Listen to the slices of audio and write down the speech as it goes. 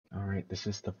Alright, this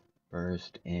is the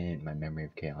first in my Memory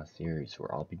of Chaos series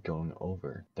where I'll be going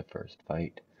over the first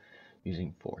fight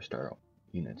using 4-star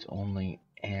units only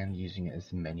and using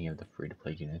as many of the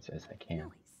free-to-play units as I can.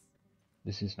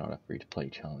 This is not a free-to-play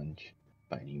challenge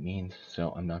by any means,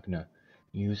 so I'm not going to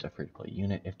use a free-to-play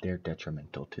unit if they're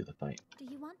detrimental to the fight. Do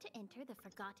you want to enter the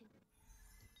Forgotten?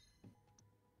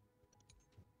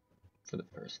 For the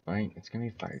first fight, it's going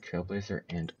to be Fire Trailblazer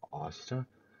and Asta.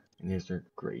 And these are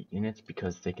great units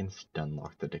because they can stun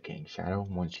lock the Decaying Shadow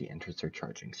once she enters her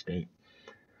charging state.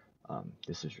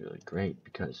 This is really great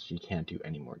because she can't do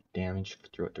any more damage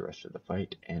throughout the rest of the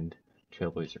fight, and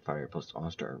Trailblazer Fire plus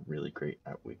Asta are really great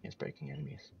at weakness breaking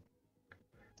enemies.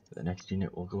 For the next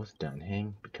unit, we'll go with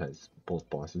Dunhang because both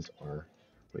bosses are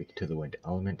weak to the wind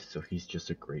element, so he's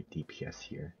just a great DPS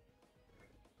here.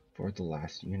 For the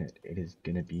last unit, it is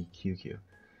going to be QQ.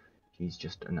 He's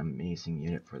just an amazing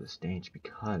unit for the stage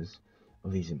because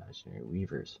of these imaginary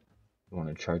weavers. You want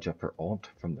to charge up her ult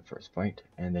from the first fight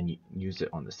and then use it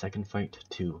on the second fight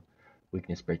to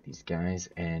weakness break these guys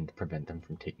and prevent them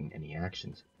from taking any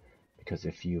actions. Because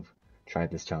if you've tried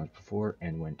this challenge before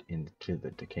and went into the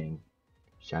Decaying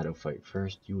Shadow fight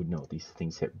first, you would know these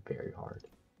things hit very hard.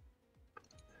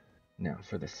 Now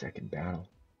for the second battle,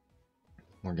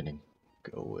 we're going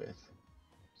to go with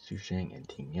Sushang and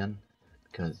Tingyan,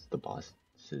 because the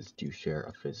bosses do share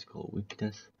a physical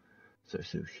weakness. So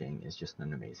Sushang is just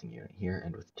an amazing unit here,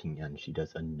 and with Tingyan she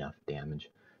does enough damage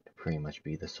to pretty much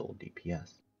be the sole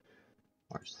DPS.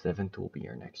 March 7th will be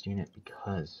our next unit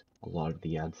because a lot of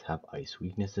the ads have ice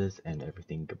weaknesses and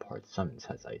everything Gepard summons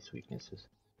has ice weaknesses.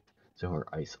 So her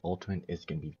ice ultimate is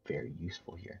going to be very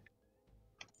useful here.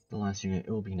 The last unit,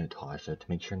 it will be Natasha to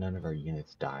make sure none of our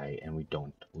units die and we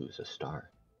don't lose a star.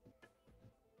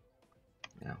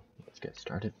 Now, let's get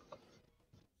started.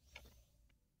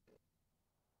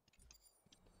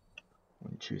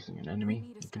 When choosing an enemy,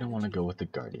 you're going to want to go with the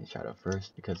Guardian Shadow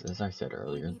first, because as I said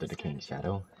earlier, the Decaying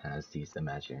Shadow has these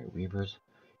imaginary weavers,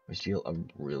 which deal a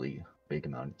really big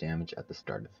amount of damage at the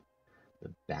start of the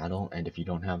battle, and if you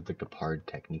don't have the Gepard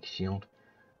technique shield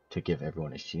to give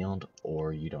everyone a shield,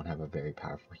 or you don't have a very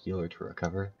powerful healer to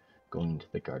recover, going into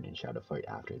the Guardian Shadow fight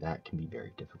after that can be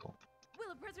very difficult.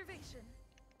 Will of preservation.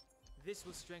 This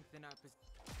will strengthen our position.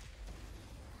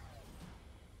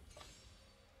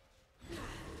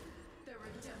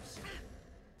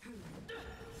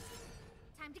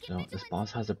 So this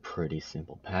boss has a pretty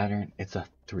simple pattern. It's a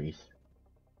three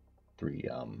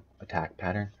attack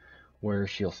pattern where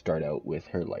she'll start out with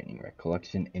her Lightning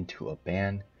Recollection into a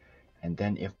ban, and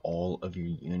then if all of your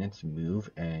units move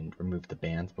and remove the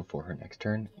bans before her next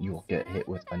turn, you will get hit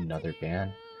with another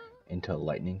ban into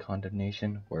Lightning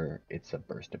Condemnation where it's a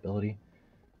burst ability,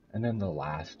 and then the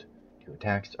last two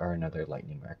attacks are another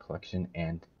Lightning Recollection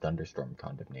and Thunderstorm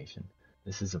Condemnation.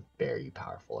 This is a very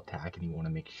powerful attack and you want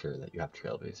to make sure that you have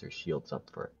Trailblazer shields up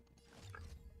for it.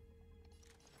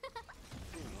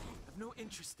 No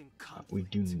interest in conflict. We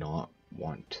do not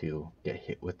want to get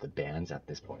hit with the bans at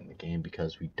this point in the game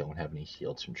because we don't have any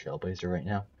shields from Trailblazer right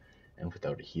now, and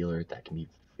without a healer that can be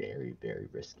very, very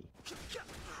risky.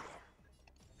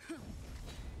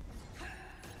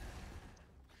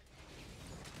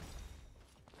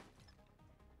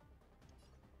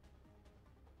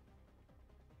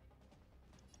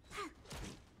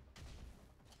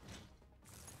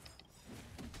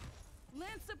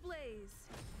 Lance ablaze!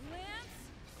 Lance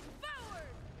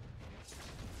forward!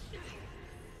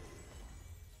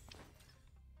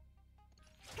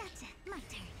 Gotcha, my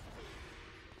turn.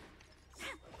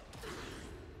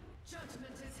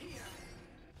 Judgment is here!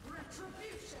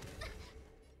 Retribution!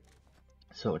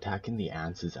 So attacking the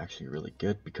ants is actually really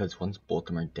good because once both of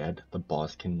them are dead, the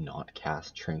boss cannot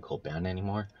cast Tranquil Ban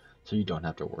anymore, so you don't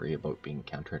have to worry about being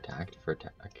counterattacked for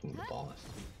attacking the boss.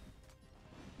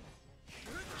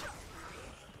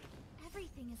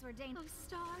 Everything is ordained. Oh,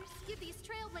 stars, give these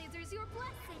trailblazers your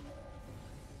blessing.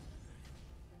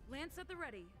 Lance at the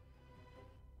ready.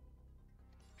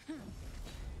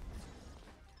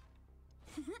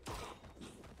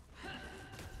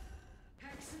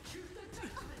 Execute the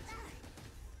judgment.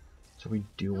 So we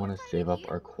do want to save up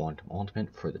our Quantum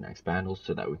Ultimate for the next battle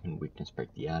so that we can weakness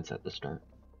break the ads at the start.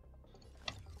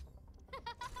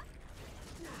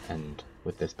 And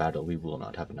with this battle we will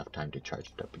not have enough time to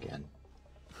charge it up again.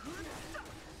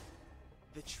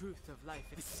 The truth of life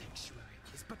in the sanctuary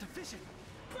is but a vision.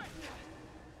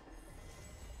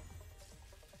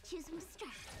 Choose Mustra.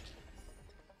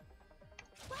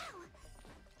 Wow!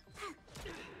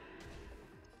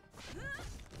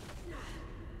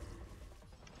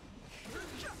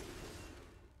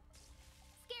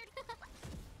 Scared.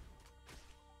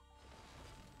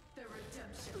 The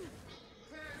redemption.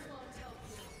 Prayers will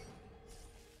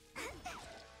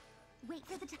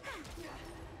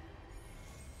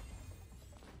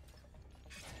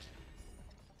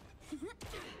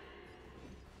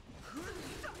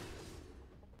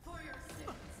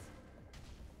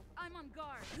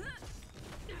guard.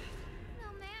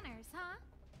 No manners, huh?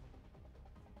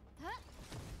 Huh?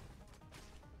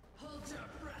 Hold your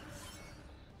breath.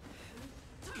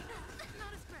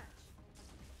 Not a scratch.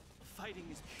 Fighting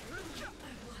is.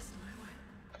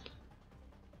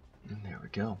 And there we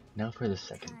go. Now for the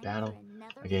second Time battle. for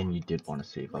another Again, round. you did want to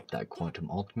save up that quantum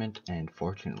ultimate, and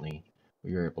fortunately,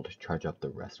 we were able to charge up the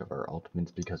rest of our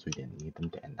ultimates because we didn't need them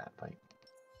to end that fight.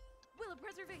 Will of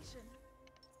preservation.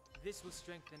 This will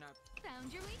strengthen our.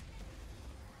 Found your weak.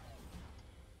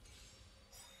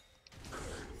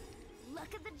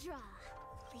 Look at the draw.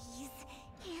 Please.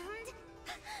 And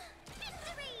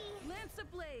victory! Lance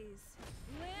ablaze.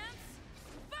 Lance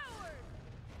forward.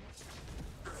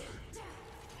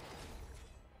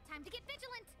 Time to get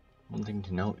vigilant. One thing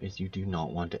to note is you do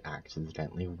not want to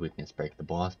accidentally weakness break the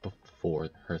boss before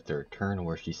her third turn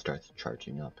where she starts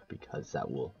charging up, because that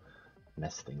will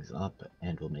mess things up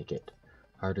and will make it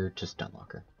harder to stun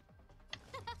lock her.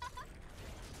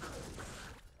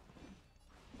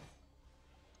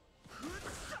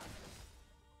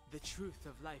 The truth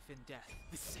of life and death.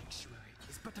 The sanctuary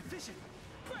is but a vision.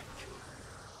 Break!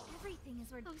 Everything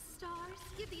is where. Oh, stars,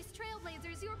 give these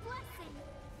trailblazers your blessing.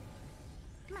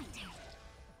 My turn.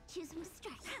 Choose who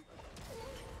strike.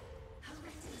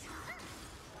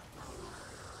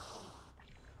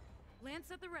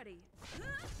 Lance at the ready.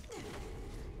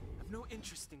 I've no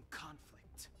interest in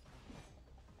conflict.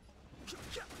 Who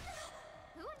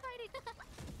invited?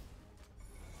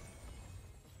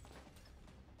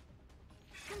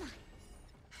 Come on.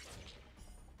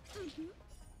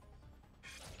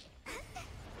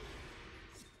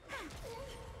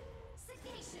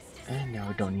 And now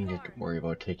we don't need to worry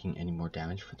about taking any more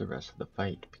damage for the rest of the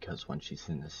fight, because once she's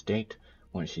in this state,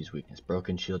 once she's weakness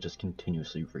broken, she'll just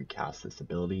continuously recast this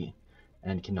ability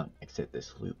and cannot exit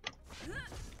this loop.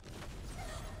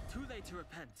 Too late to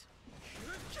repent.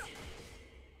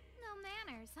 No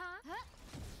manners, huh?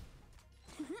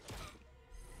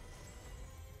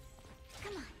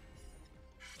 Come on.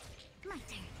 My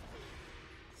turn.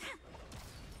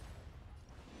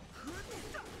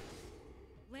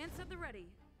 Lance at the ready.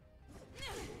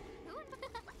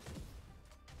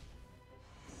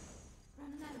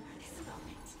 Remember this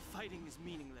moment. Fighting is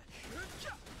meaningless.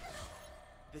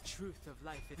 The truth of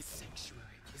life is. The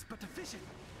sanctuary is but a vision.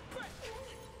 Break!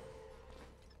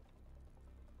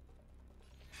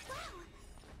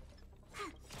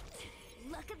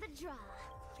 Look at the draw,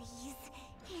 please.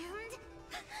 And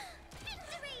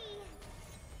victory!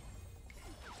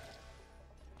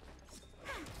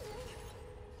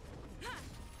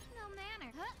 No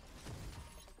manner.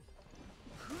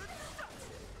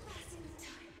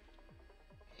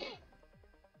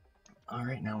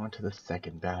 Alright, now on to the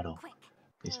second battle. Quick.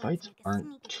 These Let's fights make a aren't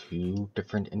sneak too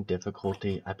different in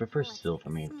difficulty. I prefer Let's make a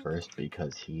Silvermane sneak first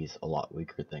because he's a lot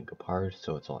weaker than Gepard,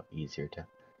 so it's a lot easier to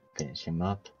finish him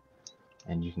up.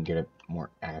 And you can get a more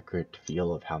accurate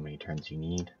feel of how many turns you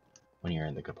need when you're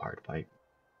in the Gepard fight.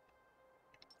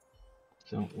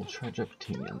 So we'll charge up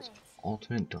Tinian's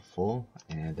ultimate to full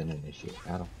and then initiate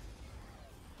battle.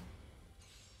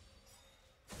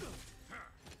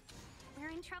 We're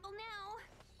in trouble now.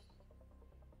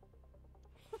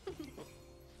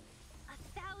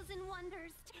 1,000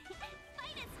 wonders.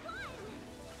 Fight is one.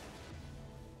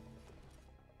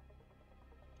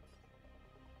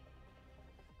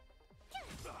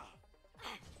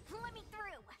 Let me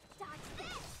through. Dodge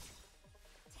this.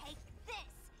 Take this.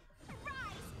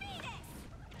 Rise, Venus.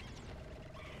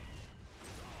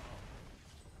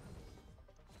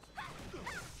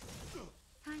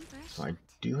 Time for a So I shot.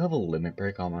 do have a limit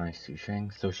break on my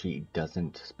Sushang, so she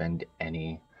doesn't spend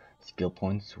any skill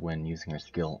points when using her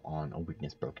skill on a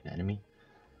weakness broken enemy,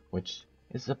 which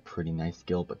is a pretty nice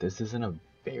skill, but this isn't a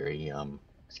very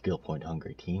skill point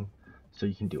hungry team, so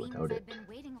you can do Seems without I've it. been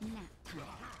waiting on nap time.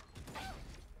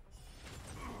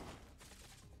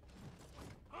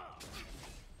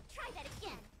 Try that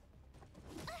again.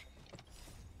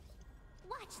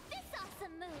 Watch this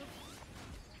awesome move.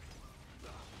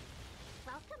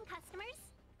 Welcome, customers.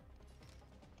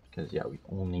 Because yeah, we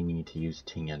only need to use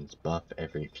Tinian's buff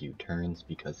every few turns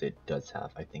because it does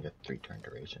have, I think, a 3-turn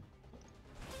duration.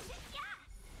 Yeah.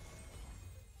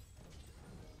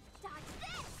 Dodge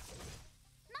this.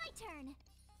 My turn.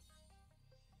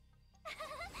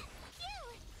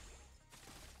 Cute.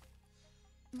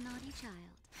 Naughty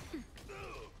child.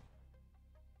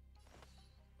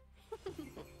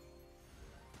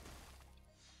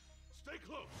 Stay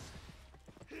close.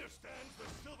 Here stands the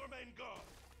Silvermane Guard.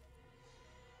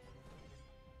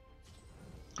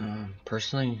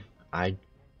 Personally, I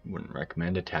wouldn't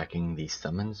recommend attacking these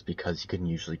summons because you can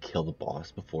usually kill the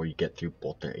boss before you get through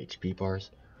both their HP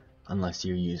bars. Unless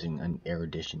you're using an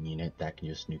erudition unit that can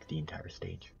just nuke the entire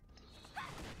stage.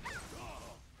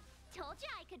 Told you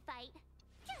I could fight.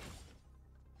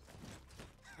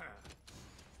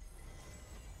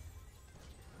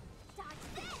 Dodge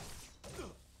this!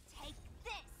 Take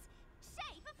this!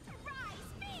 Shape of surprise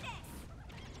Venus!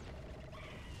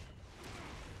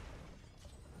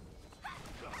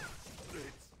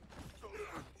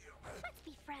 Let's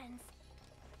be friends.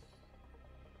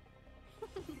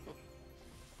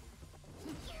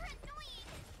 You're annoying!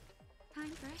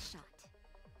 Time for a shot.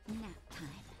 Nap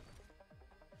time.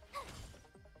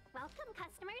 Welcome,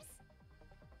 customers.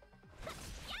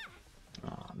 Yeah!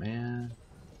 Aw, man.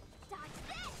 Dodge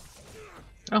this!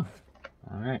 Oh,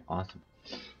 alright, awesome.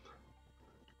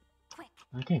 Quick.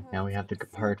 Okay, now we have the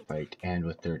Gepard fight, and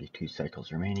with 32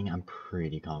 cycles remaining, I'm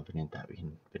pretty confident that we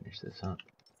can finish this up.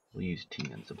 We'll use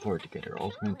T-Nun support to get her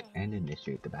ultimate and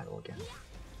initiate the battle again.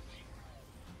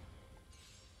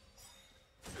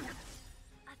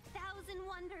 1,000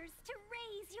 wonders to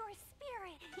raise your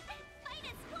spirit. Fight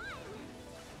as one.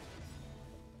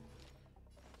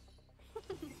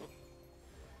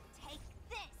 Take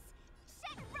this.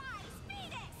 Set rise,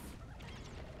 Venus.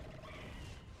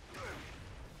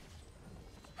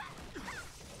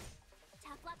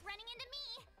 Tough luck running into me.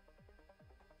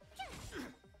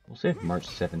 We'll save March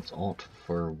 7th's ult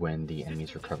for when the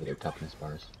enemies recover their toughness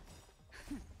bars.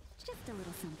 Just a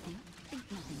little something.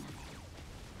 Think nothing of it.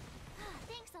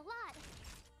 Thanks a lot.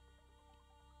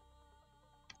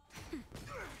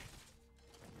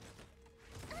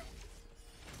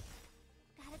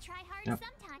 Gotta try hard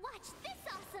sometime. Watch this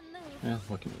awesome move. Yeah,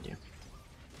 what can you do?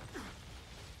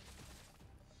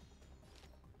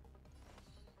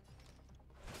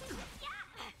 Yeah!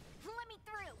 Let me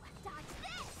through. Dodge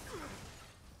this.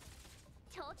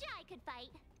 Told you I could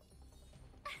fight.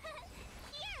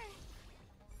 Here.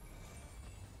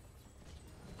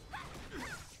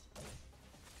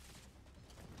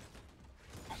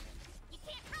 You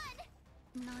can't run.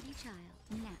 Naughty child.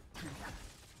 Nap time.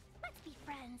 Let's be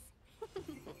friends.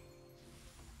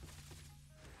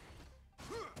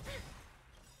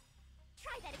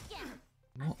 Try that again.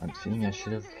 Well, I'm seeing I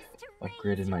should have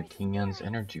upgraded my Ting-Yun's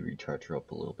energy recharger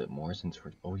up a little bit more since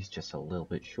we're always just a little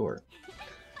bit short.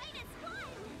 Fight as one.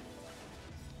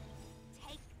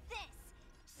 Take this.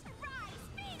 Surprise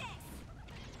Venus.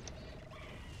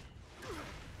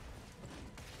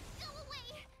 Go away.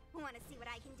 Want to see what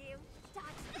I can do?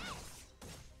 Dodge this.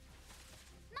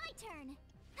 My turn.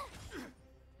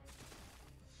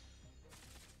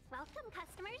 Welcome,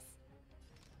 customers.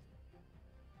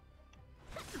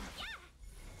 Yeah.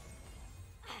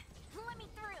 Let me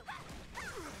through.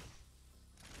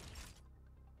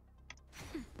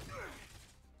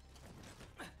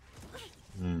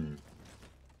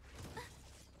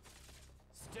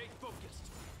 Stay focused.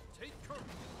 Take courage.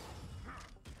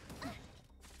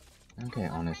 Okay,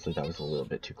 honestly, that was a little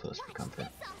bit too close for comfort.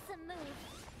 This awesome move.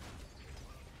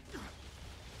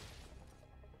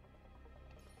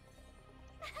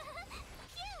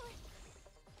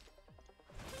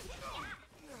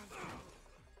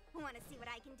 Want to see what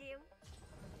I can do?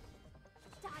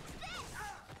 Dodge this.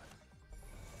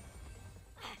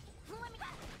 Let me.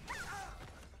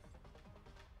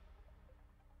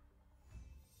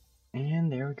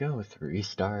 And there we go, 3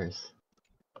 stars.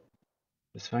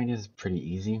 This fight is pretty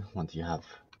easy once you have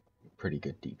pretty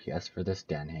good DPS for this.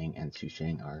 Danheng and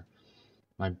Susheng are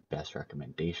my best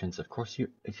recommendations. Of course,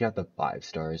 if you have the 5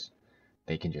 stars,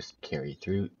 they can just carry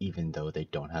through even though they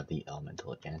don't have the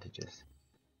elemental advantages.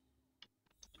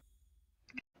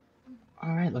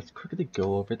 Alright, let's quickly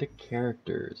go over the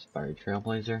characters. Fire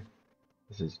Trailblazer.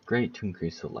 This is great to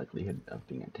increase the likelihood of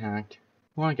being attacked.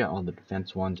 We want to get all the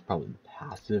defense ones, probably the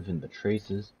passive and the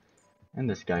traces. And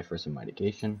this guy for some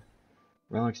mitigation.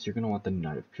 Relics, you're going to want the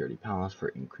Knight of Purity Palace for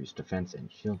increased defense and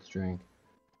shield strength.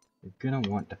 You're going to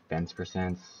want defense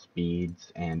percents,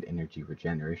 speeds, and energy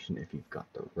regeneration if you've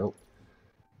got the rope.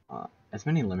 As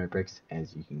many limit breaks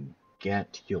as you can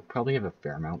get. You'll probably have a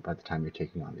fair amount by the time you're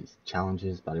taking on these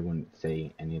challenges, but I wouldn't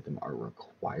say any of them are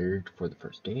required for the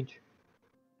first stage.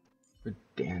 For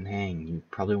Danheng, you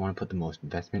probably want to put the most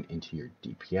investment into your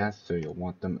DPS, so you'll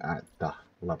want them at the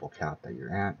level cap that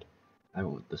you're at. I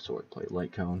went with the Swordplay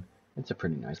Light Cone. It's a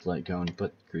pretty nice light cone,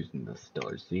 but Cruising the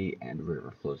Stellar Sea and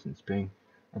River Flows in Spring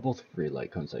are both free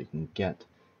light cones that you can get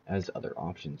as other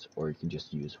options, or you can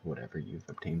just use whatever you've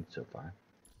obtained so far.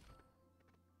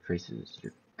 Traces,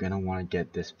 you're gonna want to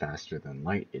get this faster than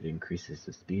light. It increases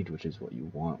the speed, which is what you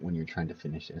want when you're trying to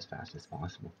finish as fast as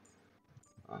possible.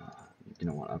 You're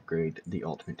gonna want to upgrade the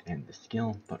ultimate and the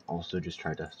skill, but also just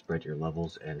try to spread your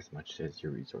levels as much as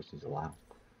your resources allow.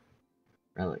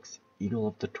 Relics, Eagle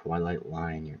of the Twilight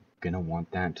Line. You're gonna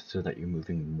want that so that you're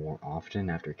moving more often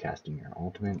after casting your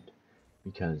ultimate,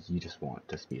 because you just want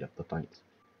to speed up the fights.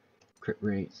 Crit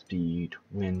rate, speed,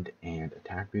 wind, and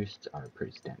attack boosts are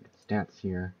pretty standard stats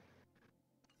here.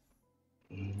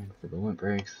 And for the limit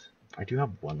breaks, I do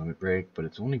have one limit break, but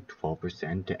it's only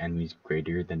 12% to enemies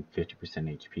greater than 50%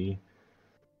 HP,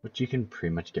 which you can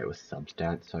pretty much get with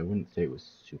substats, so I wouldn't say it was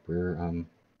super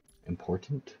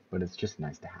important, but it's just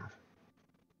nice to have.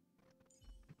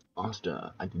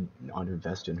 Asta, I did not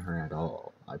invest in her at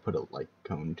all. I put a light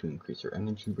cone to increase her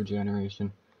energy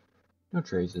regeneration, no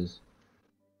traces,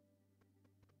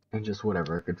 and just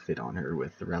whatever I could fit on her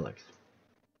with the relics.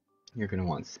 You're going to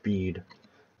want speed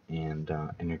and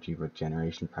energy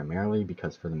regeneration primarily,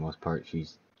 because for the most part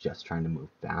she's just trying to move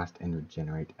fast and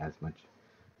regenerate as much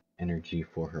energy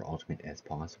for her ultimate as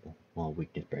possible, while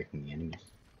weakness breaking the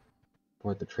enemies.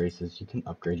 For the traces, you can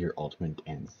upgrade your ultimate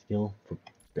and skill for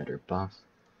better buffs.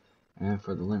 And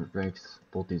for the limit breaks,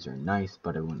 both these are nice,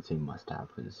 but I wouldn't say must have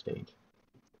for this stage.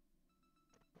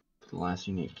 For the last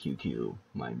unit, QQ,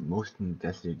 my most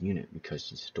invested unit because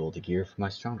she stole the gear from my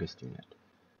strongest unit.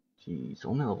 She's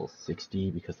only level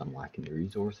 60 because I'm lacking the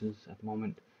resources at the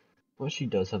moment, but she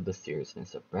does have the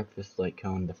seriousness of Breakfast Light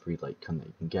Cone, the free light cone that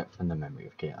you can get from the Memory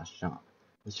of Chaos shop.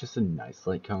 It's just a nice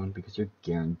light cone because you're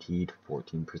guaranteed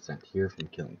 14% here from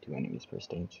killing 2 enemies per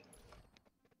stage.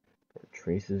 For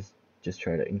traces, just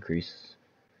try to increase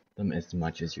them as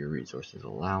much as your resources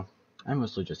allow. I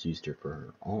mostly just used her for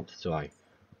her ult, so I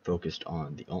focused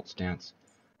on the ult stance.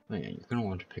 But yeah, you're going to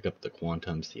want to pick up the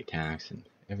quantums, the attacks, and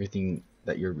everything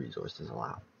that your resources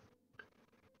allow.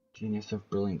 Genius of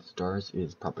Brilliant Stars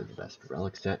is probably the best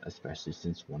relic set, especially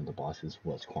since one of the bosses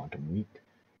was Quantum Weak,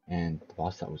 and the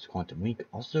boss that was Quantum Weak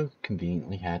also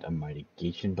conveniently had a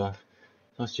mitigation buff,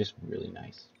 so it's just really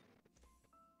nice.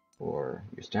 For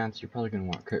your stats, you're probably going to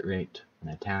want crit rate, an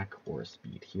attack, or a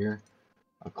speed here,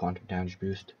 a quantum damage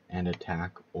boost, and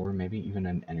attack, or maybe even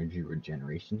an energy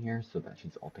regeneration here, so that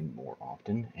she's ulting more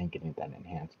often and getting that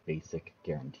enhanced basic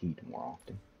guaranteed more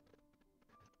often.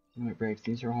 Limit breaks,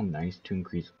 these are all nice to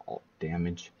increase ult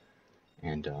damage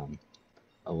and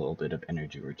a little bit of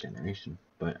energy regeneration,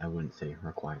 but I wouldn't say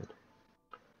required.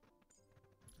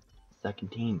 Second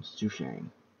team, Sushang.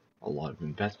 A lot of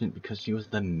investment because she was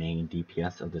the main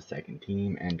DPS of the second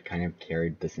team and kind of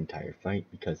carried this entire fight,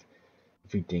 because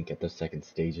if we didn't get the second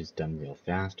stages done real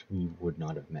fast, we would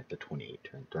not have met the 28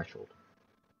 turn threshold.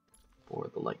 For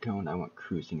the light cone, I went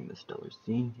Cruising in the Stellar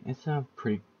Sea. It's a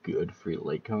pretty good free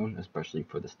light cone, especially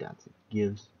for the stats it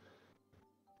gives.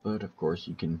 But of course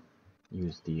you can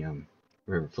use the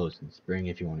River Flows in Spring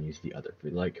if you want to use the other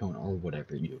free light cone or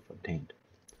whatever you've obtained.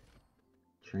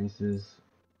 Traces,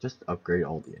 just upgrade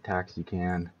all the attacks you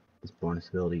can. This bonus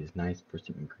ability is nice for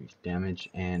some increased damage,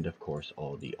 and of course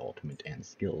all the ultimate and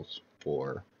skills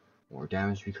for more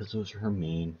damage, because those are her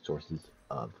main sources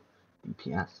of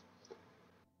DPS.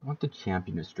 I want the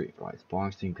Champion of Streetwise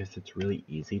Boxing because it's really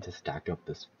easy to stack up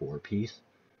this 4-piece,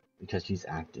 because she's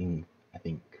acting, I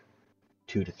think,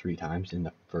 2 to 3 times in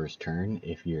the first turn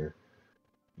if you're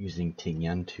using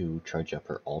Tingyan to charge up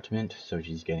her ultimate, so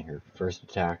she's getting her first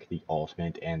attack, the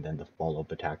ultimate, and then the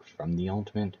follow-up attack from the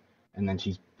ultimate, and then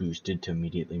she's boosted to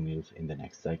immediately move in the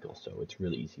next cycle, so it's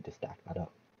really easy to stack that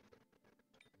up.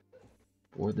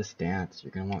 For the stats,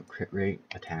 you're going to want crit rate,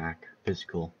 attack,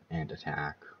 physical, and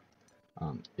attack.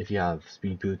 If you have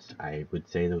speed boots, I would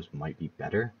say those might be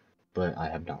better, but I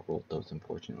have not rolled those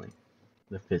unfortunately.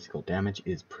 The physical damage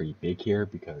is pretty big here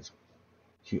because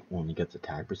she only gets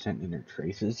attack percent in her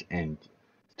traces, and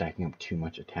stacking up too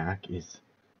much attack is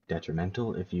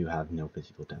detrimental if you have no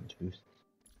physical damage boosts.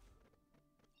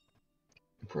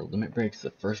 For limit breaks, the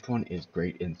first one is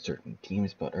great in certain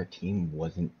teams, but our team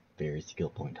wasn't very skill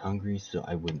point hungry, so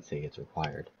I wouldn't say it's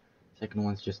required. Second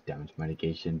one's just damage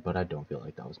mitigation, but I don't feel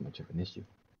like that was much of an issue.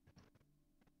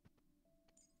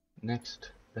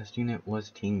 Next best unit was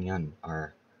Ting Yun,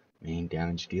 our main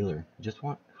damage dealer. I just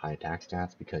want high attack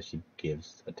stats because she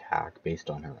gives attack based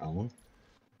on her own.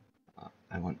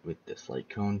 I went with this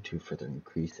light cone to further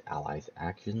increase allies'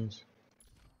 actions.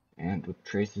 And with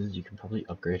traces, you can probably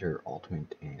upgrade her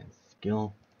ultimate and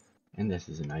skill. And this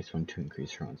is a nice one to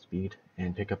increase her own speed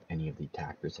and pick up any of the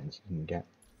attack percents you can get.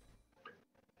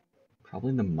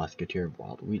 Probably the Musketeer of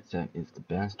Wild Wheat set is the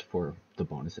best for the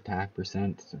bonus attack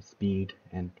percent, so speed,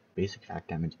 and basic attack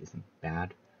damage isn't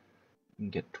bad. You can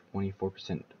get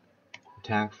 24%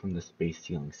 attack from the Space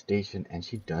Sealing Station, and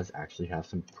she does actually have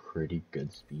some pretty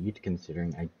good speed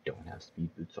considering I don't have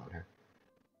speed boots on her.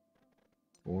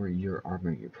 For your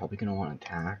armor, you're probably going to want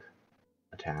attack,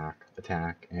 attack,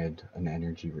 attack, and an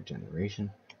energy regeneration.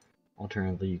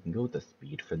 Alternatively, you can go with the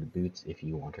speed for the boots if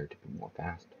you want her to be more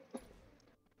fast.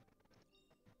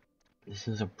 This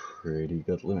is a pretty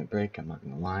good limit break, I'm not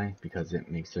gonna lie, because it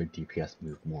makes her DPS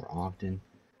move more often.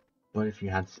 But if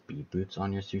you had speed boots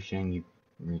on your Sushang, you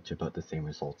reach about the same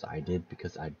results I did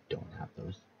because I don't have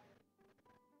those.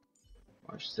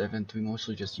 March 7th, we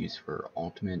mostly just use for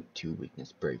ultimate to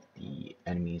weakness break the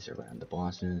enemies around the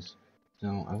bosses,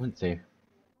 so I wouldn't say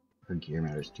her gear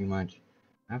matters too much.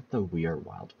 I have the We Are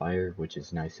Wildfire, which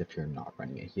is nice if you're not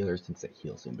running a healer since it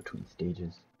heals in between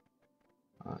stages.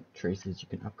 Traces, you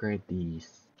can upgrade the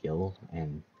skill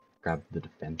and grab the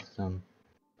defense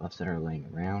buffs that are laying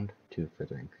around to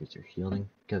further increase your shielding,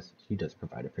 because she does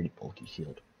provide a pretty bulky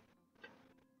shield.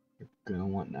 You're gonna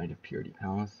want Knight of Purity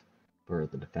Palace for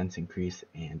the defense increase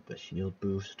and the shield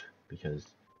boost, because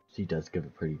she does give a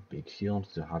pretty big shield,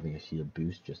 so having a shield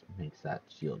boost just makes that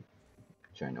shield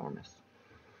ginormous.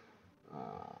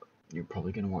 You're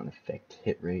probably going to want an effect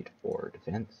hit rate or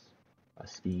defense, a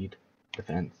speed,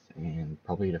 defense, and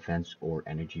probably defense or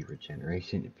energy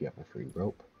regeneration if you have a free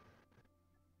rope.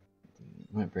 The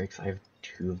limit breaks, I have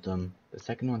 2 of them. The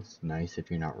second one's nice if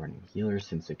you're not running healers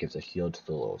since it gives a shield to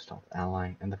the lowest health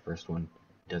ally, and the first one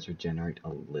does regenerate a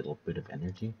little bit of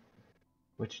energy,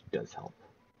 which does help.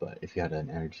 But if you had an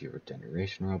energy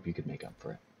regeneration rope, you could make up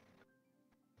for it.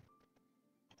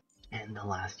 And the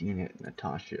last unit,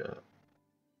 Natasha.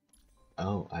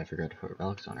 Oh, I forgot to put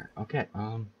relics on her. Okay,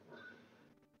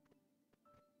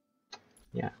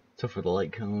 yeah. So for the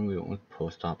light cone, we went with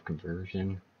post-op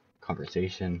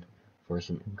conversation for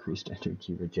some increased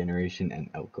energy regeneration and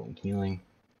outgoing healing.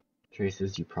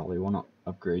 Traces, you probably want to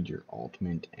upgrade your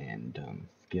ultimate and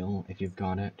skill if you've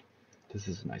got it. This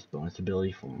is a nice bonus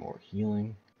ability for more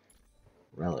healing.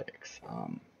 Relics,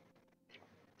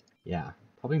 yeah,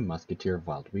 probably Musketeer of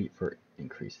Wild Wheat for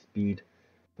increased speed.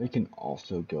 But you can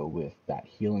also go with that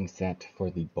healing set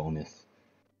for the bonus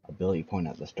ability point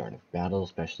at the start of battle,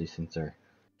 especially since our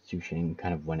Sushang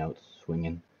kind of went out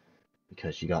swinging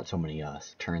because she got so many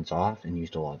turns off and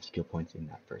used a lot of skill points in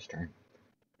that first turn.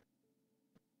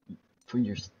 For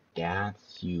your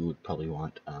stats, you would probably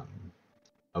want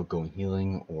outgoing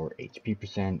healing or HP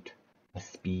percent, a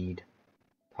speed,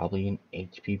 probably an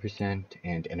HP percent,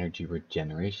 and energy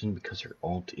regeneration because her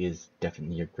ult is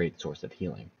definitely a great source of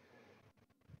healing.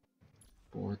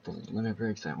 For the limit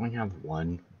breaks, I only have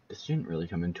 1. This didn't really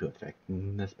come into effect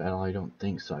in this battle, I don't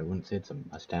think, so I wouldn't say it's a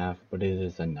must-have, but it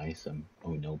is a nice oh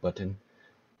no button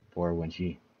for when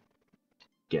she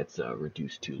gets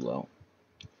reduced too low.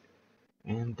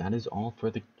 And that is all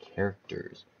for the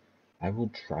characters. I will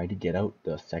try to get out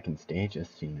the second stage as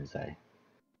soon as I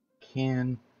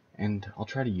can, and I'll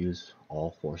try to use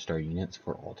all 4-star units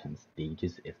for all 10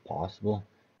 stages if possible.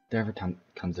 If there ever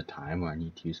comes a time where I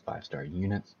need to use 5-star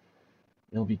units,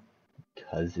 it'll be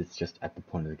because it's just at the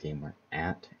point of the game we're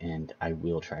at, and I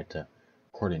will try to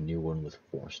record a new one with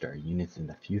 4-star units in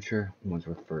the future once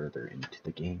we're further into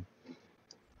the game.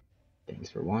 Thanks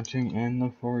for watching, and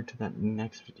look forward to that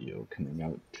next video coming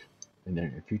out in the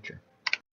near future.